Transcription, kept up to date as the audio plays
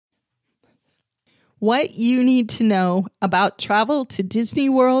what you need to know about travel to Disney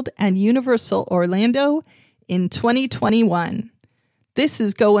World and Universal Orlando in 2021. This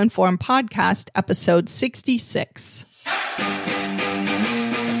is Go Inform Podcast, episode 66.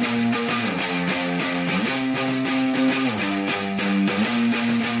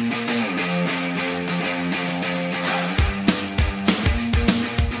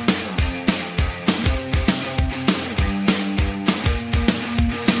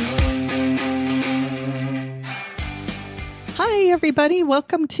 Hi, everybody.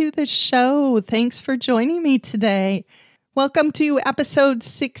 Welcome to the show. Thanks for joining me today. Welcome to episode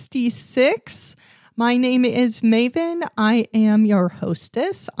 66. My name is Maven. I am your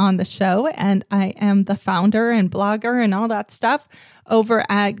hostess on the show, and I am the founder and blogger and all that stuff over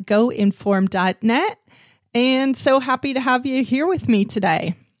at goinform.net. And so happy to have you here with me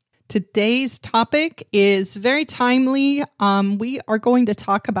today. Today's topic is very timely. We are going to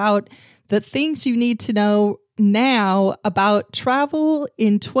talk about the things you need to know now about travel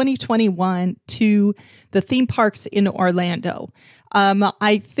in 2021 to the theme parks in Orlando.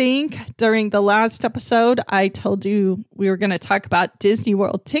 I think during the last episode, I told you we were going to talk about Disney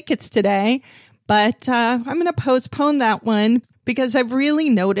World tickets today, but I'm going to postpone that one because I've really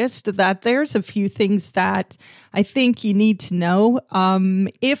noticed that there's a few things that I think you need to know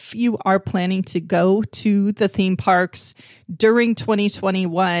if you are planning to go to the theme parks during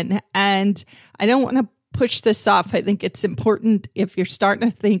 2021. And I don't want to push this off. I think it's important if you're starting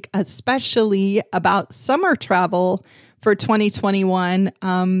to think especially about summer travel for 2021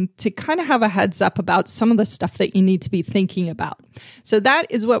 to kind of have a heads up about some of the stuff that you need to be thinking about. So that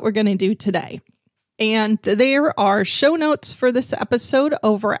is what we're going to do today. And there are show notes for this episode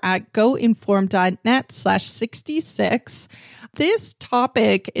over at goinform.net/66. This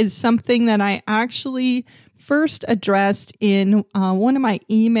topic is something that I actually first addressed in one of my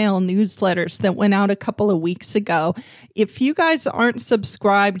email newsletters that went out a couple of weeks ago. If you guys aren't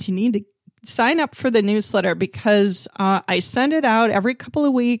subscribed, you need to sign up for the newsletter because I send it out every couple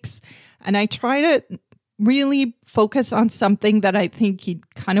of weeks and I try to really focus on something that I think you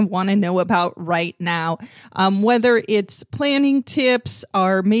kind of want to know about right now, whether it's planning tips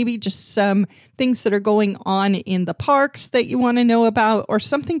or maybe just some things that are going on in the parks that you want to know about or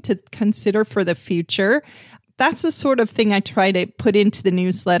something to consider for the future. That's the sort of thing I try to put into the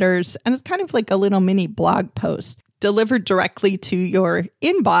newsletters. And it's kind of like a little mini blog post delivered directly to your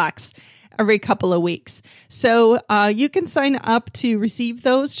inbox every couple of weeks. So you can sign up to receive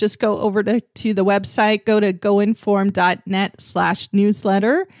those. Just go over to the website, go to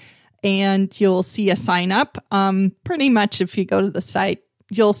goinform.net/newsletter, and you'll see a sign up. Pretty much if you go to the site,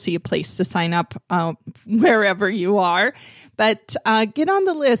 you'll see a place to sign up wherever you are. But get on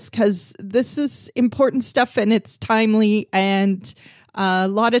the list because this is important stuff and it's timely. And a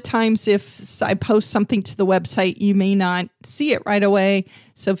lot of times if I post something to the website, you may not see it right away.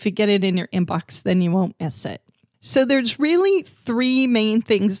 So if you get it in your inbox, then you won't miss it. So there's really three main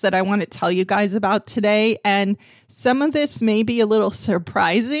things that I want to tell you guys about today. And some of this may be a little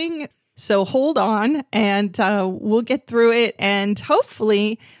surprising. So hold on and we'll get through it. And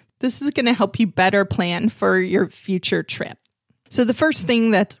hopefully this is going to help you better plan for your future trip. So the first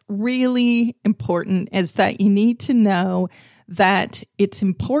thing that's really important is that you need to know that it's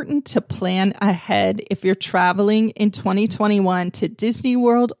important to plan ahead if you're traveling in 2021 to Disney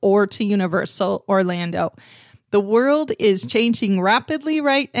World or to Universal Orlando. The world is changing rapidly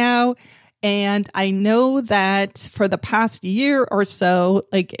right now. And I know that for the past year or so,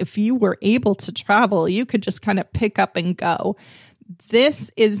 like if you were able to travel, you could just kind of pick up and go. This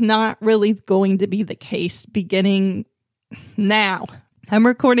is not really going to be the case beginning now. I'm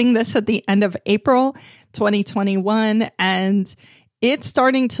recording this at the end of April 2021, and it's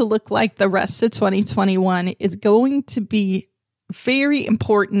starting to look like the rest of 2021 is going to be very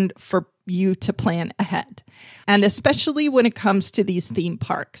important for you to plan ahead. And especially when it comes to these theme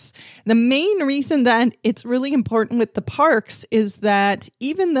parks. The main reason that it's really important with the parks is that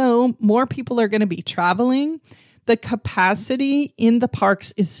even though more people are going to be traveling, the capacity in the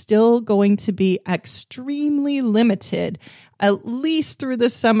parks is still going to be extremely limited, at least through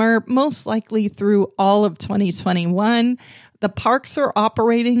the summer, most likely through all of 2021. The parks are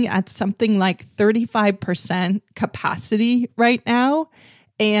operating at something like 35% capacity right now.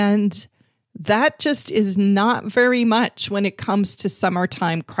 And that just is not very much when it comes to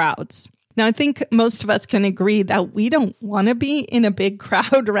summertime crowds. Now, I think most of us can agree that we don't want to be in a big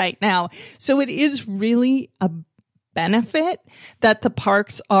crowd right now. So it is really a benefit that the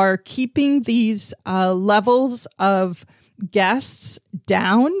parks are keeping these levels of guests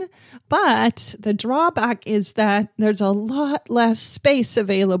down But the drawback is that there's a lot less space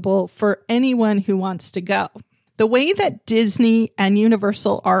available for anyone who wants to go. The way that Disney and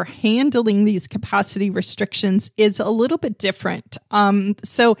Universal are handling these capacity restrictions is a little bit different.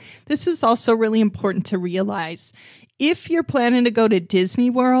 So this is also really important to realize. If you're planning to go to Disney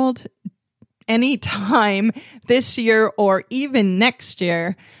World anytime this year or even next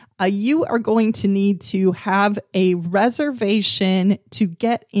year, you are going to need to have a reservation to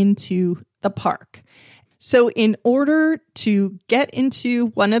get into the park. So in order to get into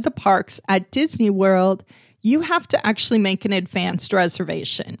one of the parks at Disney World, you have to actually make an advanced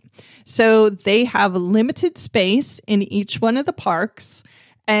reservation. So they have limited space in each one of the parks.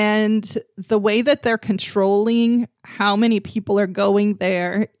 And the way that they're controlling how many people are going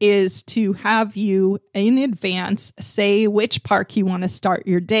there is to have you in advance say which park you want to start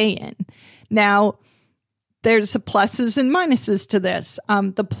your day in. Now, there's pluses and minuses to this.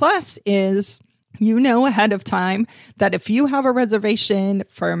 The plus is you know ahead of time that if you have a reservation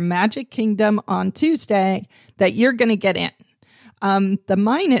for Magic Kingdom on Tuesday, that you're going to get in. The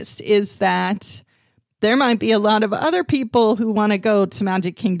minus is that there might be a lot of other people who want to go to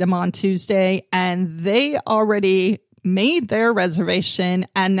Magic Kingdom on Tuesday, and they already made their reservation,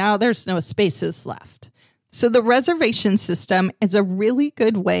 and now there's no spaces left. So the reservation system is a really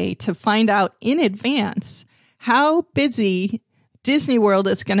good way to find out in advance how busy Disney World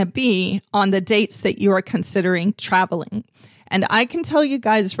is going to be on the dates that you are considering traveling. And I can tell you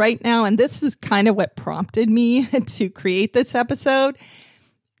guys right now, and this is kind of what prompted me to create this episode,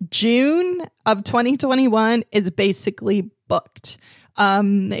 June of 2021 is basically booked.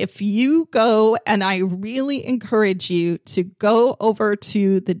 If you go, and I really encourage you to go over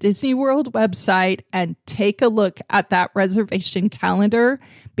to the Disney World website and take a look at that reservation calendar,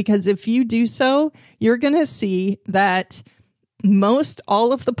 because if you do so, you're going to see that most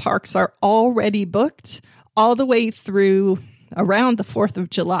all of the parks are already booked all the way through around the 4th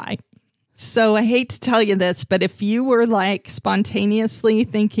of July. So I hate to tell you this, but if you were like spontaneously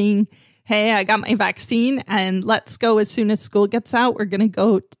thinking, hey, I got my vaccine and let's go as soon as school gets out, we're going to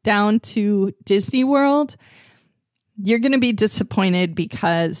go down to Disney World, you're going to be disappointed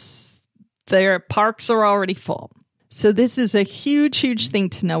because their parks are already full. So this is a huge, huge thing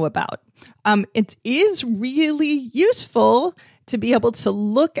to know about. It is really useful to be able to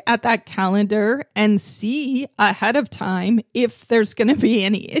look at that calendar and see ahead of time if there's going to be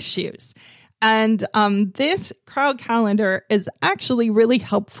any issues. And this crowd calendar is actually really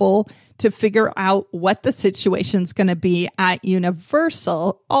helpful to figure out what the situation's going to be at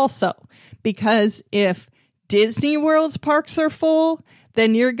Universal also. Because if Disney World's parks are full,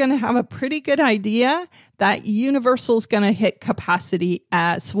 then you're going to have a pretty good idea that Universal's going to hit capacity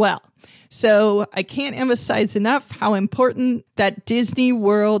as well. So I can't emphasize enough how important that Disney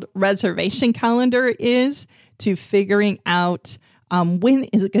World reservation calendar is to figuring out when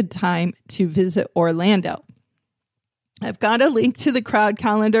is a good time to visit Orlando. I've got a link to the crowd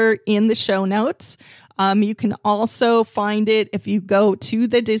calendar in the show notes. You can also find it if you go to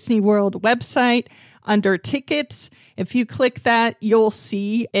the Disney World website under tickets. If you click that, you'll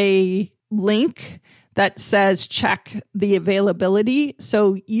see a link that says check the availability.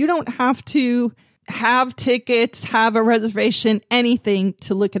 So you don't have to have tickets, have a reservation, anything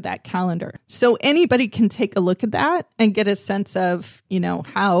to look at that calendar. So anybody can take a look at that and get a sense of,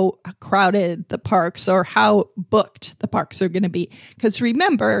 how crowded the parks or how booked the parks are going to be. Because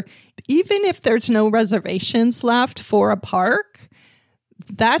remember, even if there's no reservations left for a park,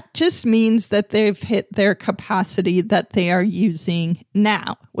 that just means that they've hit their capacity that they are using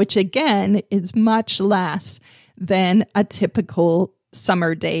now, which again is much less than a typical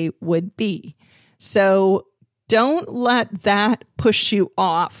summer day would be. So don't let that push you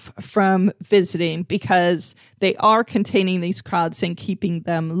off from visiting, because they are containing these crowds and keeping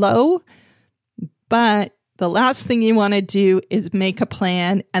them low. But the last thing you want to do is make a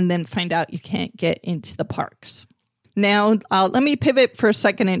plan and then find out you can't get into the parks. Now, let me pivot for a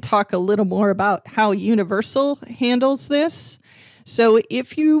second and talk a little more about how Universal handles this. So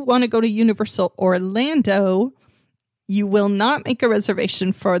if you want to go to Universal Orlando, you will not make a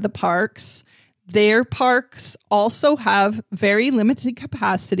reservation for the parks. Their parks also have very limited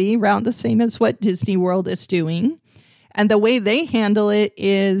capacity, around the same as what Disney World is doing. And the way they handle it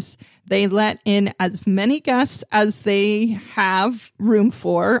is they let in as many guests as they have room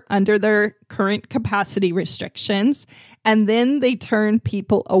for under their current capacity restrictions, and then they turn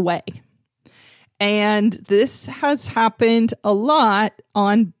people away. And this has happened a lot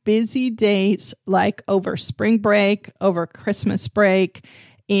on busy days like over spring break, over Christmas break.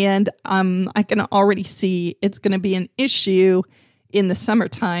 And I can already see it's going to be an issue in the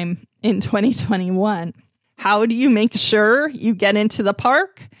summertime in 2021. How do you make sure you get into the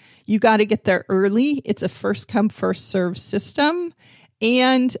park? You got to get there early. It's a first come, first serve system.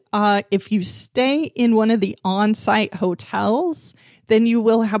 And if you stay in one of the on-site hotels, then you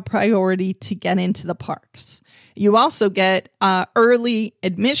will have priority to get into the parks. You also get early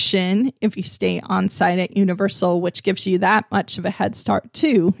admission if you stay on-site at Universal, which gives you that much of a head start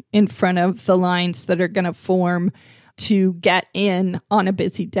too in front of the lines that are going to form to get in on a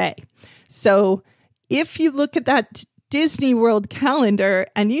busy day. So if you look at that Disney World calendar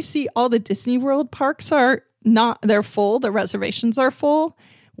and you see all the Disney World parks they're full, the reservations are full,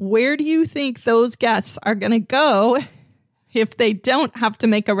 where do you think those guests are going to go if they don't have to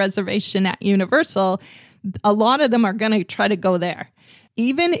make a reservation at Universal? A lot of them are going to try to go there.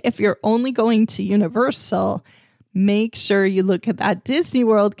 Even if you're only going to Universal, make sure you look at that Disney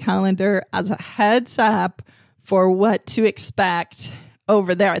World calendar as a heads up for what to expect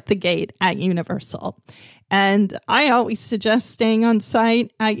over there at the gate at Universal. And I always suggest staying on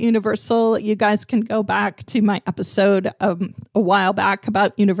site at Universal. You guys can go back to my episode a while back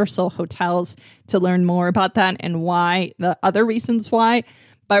about Universal hotels to learn more about that and why, the other reasons why.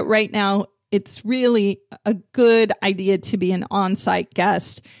 But right now, it's really a good idea to be an on-site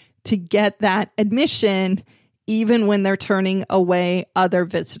guest to get that admission, even when they're turning away other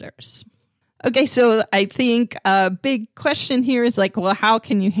visitors. Okay, so I think a big question here is like, well, how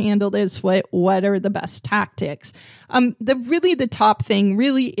can you handle this? What are the best tactics? The top thing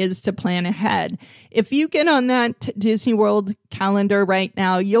really is to plan ahead. If you get on that Disney World calendar right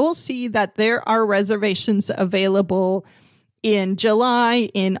now, you'll see that there are reservations available in July,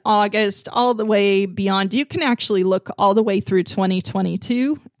 in August, all the way beyond. You can actually look all the way through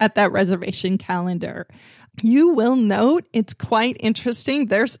 2022 at that reservation calendar. You will note it's quite interesting.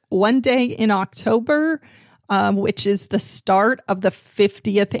 There's one day in October, which is the start of the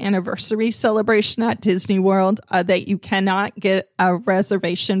 50th anniversary celebration at Disney World, that you cannot get a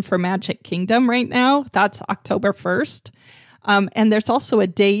reservation for Magic Kingdom right now. That's October 1st. And there's also a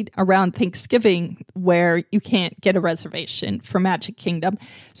date around Thanksgiving where you can't get a reservation for Magic Kingdom.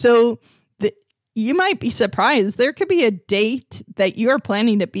 So you might be surprised. There could be a date that you're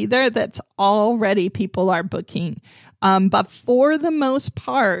planning to be there that's already people are booking. But for the most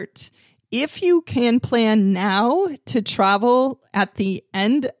part, if you can plan now to travel at the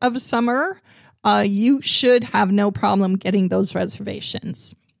end of summer, you should have no problem getting those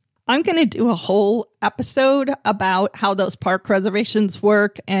reservations. I'm going to do a whole episode about how those park reservations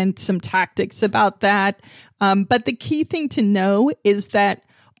work and some tactics about that. But the key thing to know is that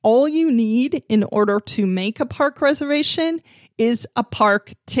all you need in order to make a park reservation is a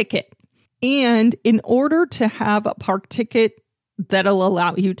park ticket. And in order to have a park ticket that'll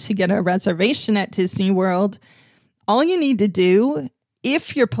allow you to get a reservation at Disney World, all you need to do,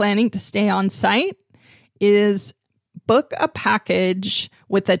 if you're planning to stay on site, is book a package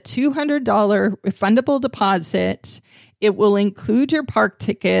with a $200 refundable deposit. It will include your park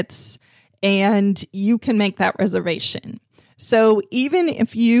tickets, and you can make that reservation. So even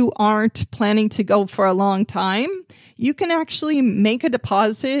if you aren't planning to go for a long time, you can actually make a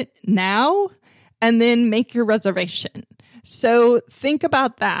deposit now and then make your reservation. So think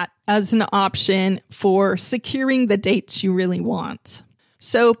about that as an option for securing the dates you really want.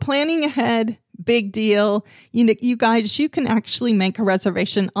 So planning ahead, big deal. You guys, you can actually make a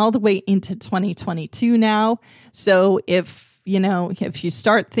reservation all the way into 2022 now. So if you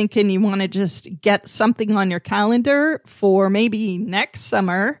start thinking you want to just get something on your calendar for maybe next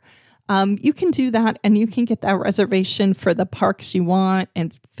summer, you can do that and you can get that reservation for the parks you want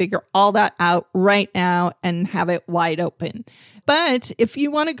and figure all that out right now and have it wide open. But if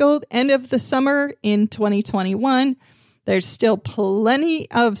you want to go end of the summer in 2021, there's still plenty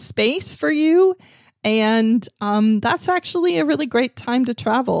of space for you. And that's actually a really great time to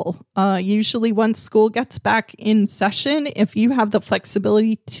travel. Usually once school gets back in session, if you have the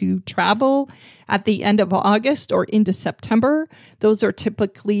flexibility to travel at the end of August or into September, those are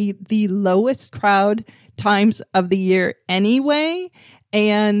typically the lowest crowd times of the year anyway.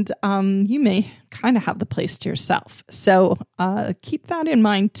 And you may kind of have the place to yourself. So keep that in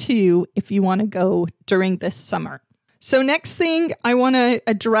mind too if you want to go during this summer. So next thing I want to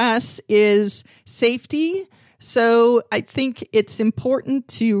address is safety. So I think it's important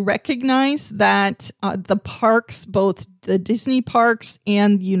to recognize that the parks, both the Disney parks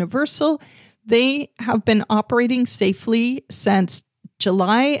and Universal, they have been operating safely since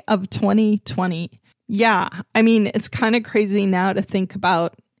July of 2020. Yeah, I mean, it's kind of crazy now to think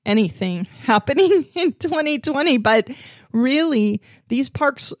about anything happening in 2020, but really these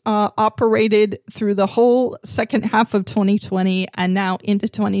parks operated through the whole second half of 2020 and now into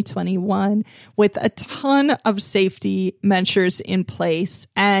 2021 with a ton of safety measures in place,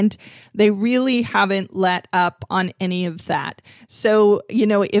 and they really haven't let up on any of that. So,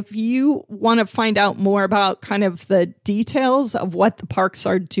 if you want to find out more about kind of the details of what the parks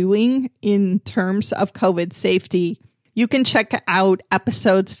are doing in terms of COVID safety, you can check out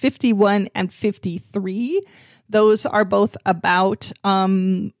episodes 51 and 53. Those are both about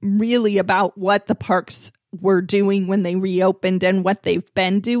really about what the parks were doing when they reopened and what they've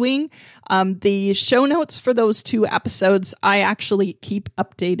been doing. The show notes for those two episodes, I actually keep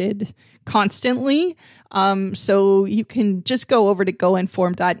updated constantly. So you can just go over to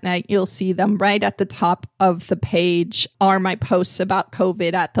goinform.net. You'll see them right at the top of the page are my posts about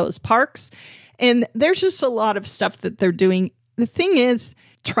COVID at those parks. And there's just a lot of stuff that they're doing. The thing is,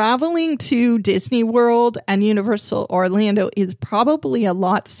 traveling to Disney World and Universal Orlando is probably a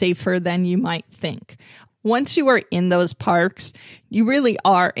lot safer than you might think. Once you are in those parks, you really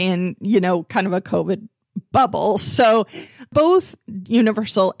are in, kind of a COVID bubble. So both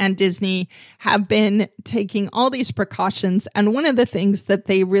Universal and Disney have been taking all these precautions. And one of the things that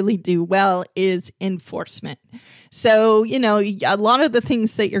they really do well is enforcement. So, a lot of the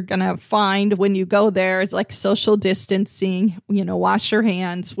things that you're going to find when you go there is like social distancing, wash your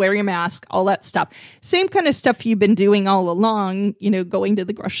hands, wear your mask, all that stuff. Same kind of stuff you've been doing all along, going to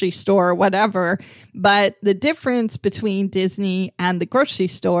the grocery store or whatever. But the difference between Disney and the grocery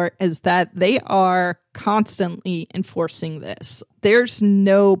store is that they are constantly enforcing this. There's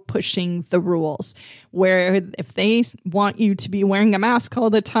no pushing the rules, where if they want you to be wearing a mask all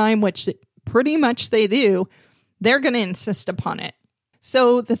the time, which pretty much they do, they're going to insist upon it.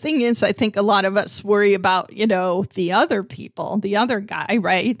 So the thing is, I think a lot of us worry about, the other people, the other guy,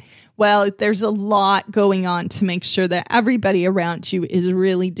 right? Well, there's a lot going on to make sure that everybody around you is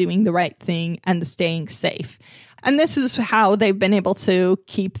really doing the right thing and staying safe. And this is how they've been able to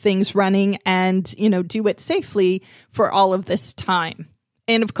keep things running and, do it safely for all of this time.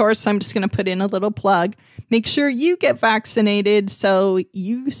 And of course, I'm just going to put in a little plug. Make sure you get vaccinated so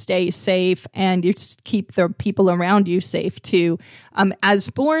you stay safe and you keep the people around you safe too.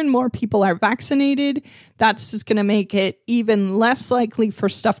 As more and more people are vaccinated, that's just going to make it even less likely for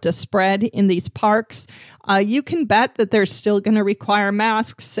stuff to spread in these parks. You can bet that they're still going to require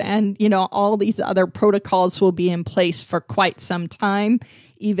masks and, all these other protocols will be in place for quite some time,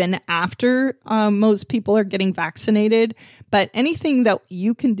 even after most people are getting vaccinated. But anything that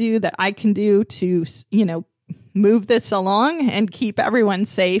you can do, that I can do to, move this along and keep everyone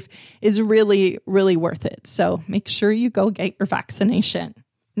safe is really, really worth it. So make sure you go get your vaccination.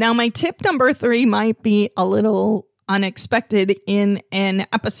 Now, my tip number 3 might be a little unexpected in an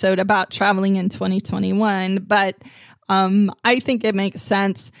episode about traveling in 2021, but I think it makes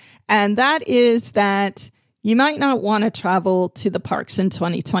sense. And that is that you might not want to travel to the parks in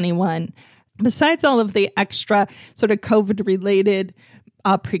 2021. Besides all of the extra sort of COVID-related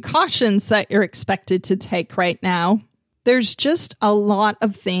precautions that you're expected to take right now, there's just a lot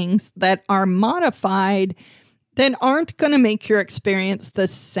of things that are modified that aren't going to make your experience the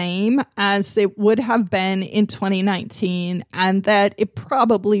same as it would have been in 2019, and that it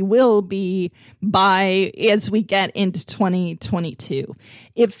probably will be as we get into 2022.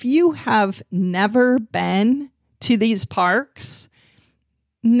 If you have never been to these parks,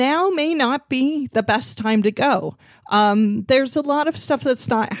 now may not be the best time to go. There's a lot of stuff that's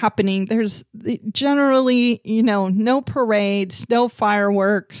not happening. There's generally, no parades, no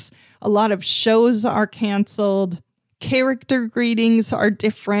fireworks. A lot of shows are canceled. Character greetings are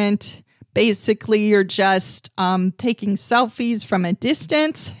different. Basically, you're just taking selfies from a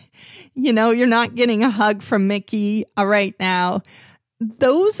distance. You're not getting a hug from Mickey right now.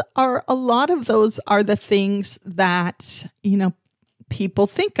 A lot of those are the things that, people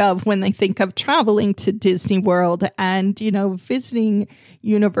think of when they think of traveling to Disney World and, visiting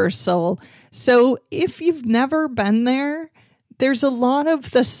Universal. So if you've never been there, there's a lot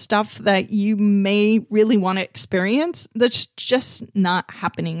of the stuff that you may really want to experience that's just not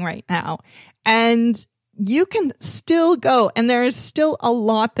happening right now. And you can still go, and there is still a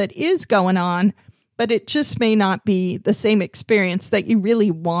lot that is going on, but it just may not be the same experience that you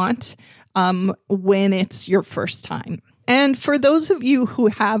really want when it's your first time. And for those of you who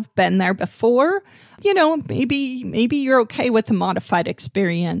have been there before, maybe you're okay with the modified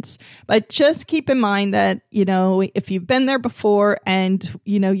experience. But just keep in mind that, if you've been there before and,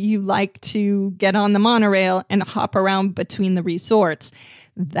 you like to get on the monorail and hop around between the resorts,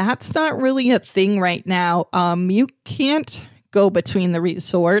 that's not really a thing right now. You can't go between the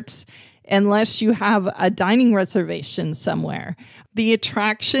resorts unless you have a dining reservation somewhere. The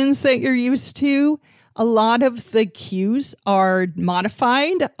attractions that you're used to, a lot of the queues are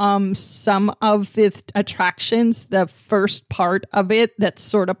modified. Some of the attractions, the first part of it that's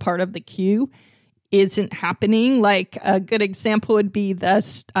sort of part of the queue, isn't happening. Like a good example would be the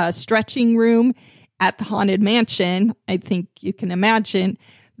stretching room at the Haunted Mansion. I think you can imagine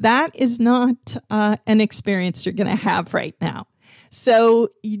that is not an experience you're going to have right now. So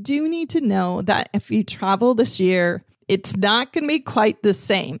you do need to know that if you travel this year, it's not going to be quite the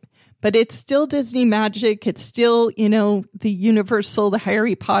same, but it's still Disney magic. It's still, the Universal, the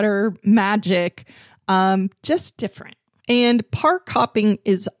Harry Potter magic, just different. And park hopping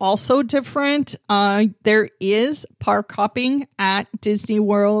is also different. There is park hopping at Disney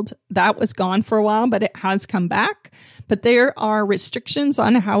World. That was gone for a while, but it has come back. But there are restrictions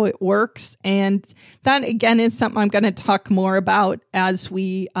on how it works. And that, again, is something I'm going to talk more about as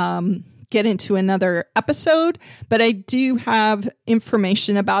we get into another episode. But I do have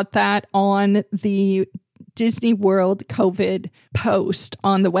information about that on the Disney World COVID post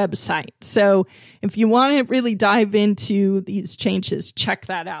on the website. So if you want to really dive into these changes, check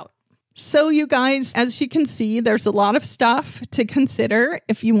that out. So you guys, as you can see, there's a lot of stuff to consider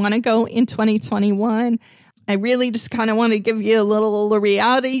if you want to go in 2021. I really just kind of want to give you a little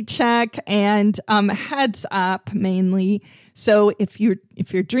reality check and heads up mainly. So if you're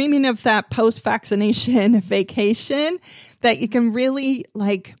dreaming of that post-vaccination vacation, that you can really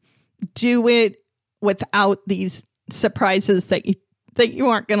do it without these surprises that you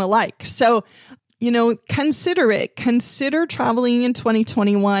aren't going to like. So, consider it. Consider traveling in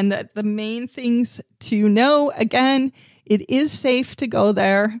 2021. That the main things to know, again, it is safe to go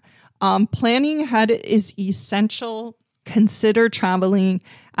there. Planning ahead is essential. Consider traveling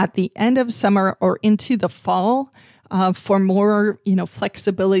at the end of summer or into the fall for more,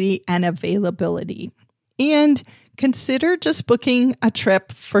 flexibility and availability. And consider just booking a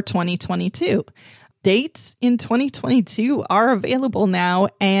trip for 2022. Dates in 2022 are available now.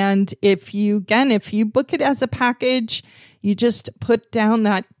 And if you book it as a package, you just put down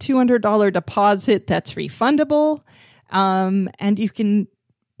that $200 deposit that's refundable. And you can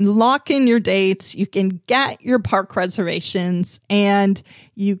lock in your dates. You can get your park reservations and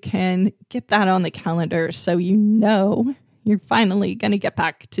you can get that on the calendar. So, you're finally going to get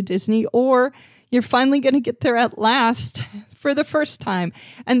back to Disney, or you're finally going to get there at last for the first time.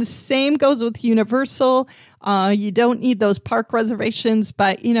 And the same goes with Universal. You don't need those park reservations,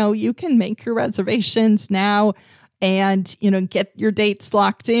 but, you can make your reservations now and, get your dates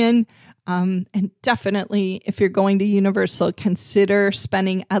locked in. And definitely, if you're going to Universal, consider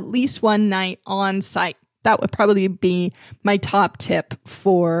spending at least one night on site. That would probably be my top tip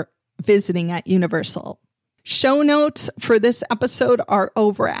for visiting at Universal. Show notes for this episode are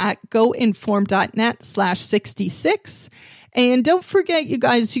over at goinform.net/66. And don't forget, you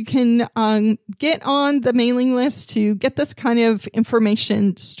guys, you can get on the mailing list to get this kind of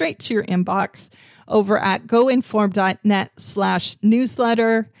information straight to your inbox over at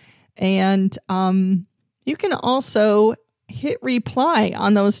goinform.net/newsletter. And you can also hit reply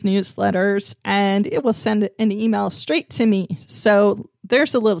on those newsletters and it will send an email straight to me. So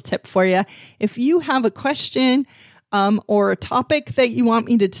there's a little tip for you. If you have a question or a topic that you want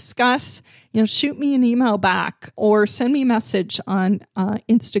me to discuss, shoot me an email back or send me a message on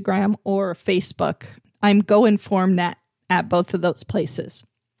Instagram or Facebook. I'm GoInformNet at both of those places.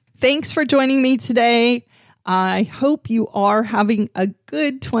 Thanks for joining me today. I hope you are having a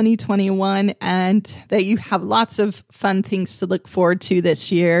good 2021 and that you have lots of fun things to look forward to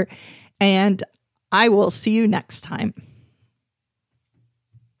this year. And I will see you next time.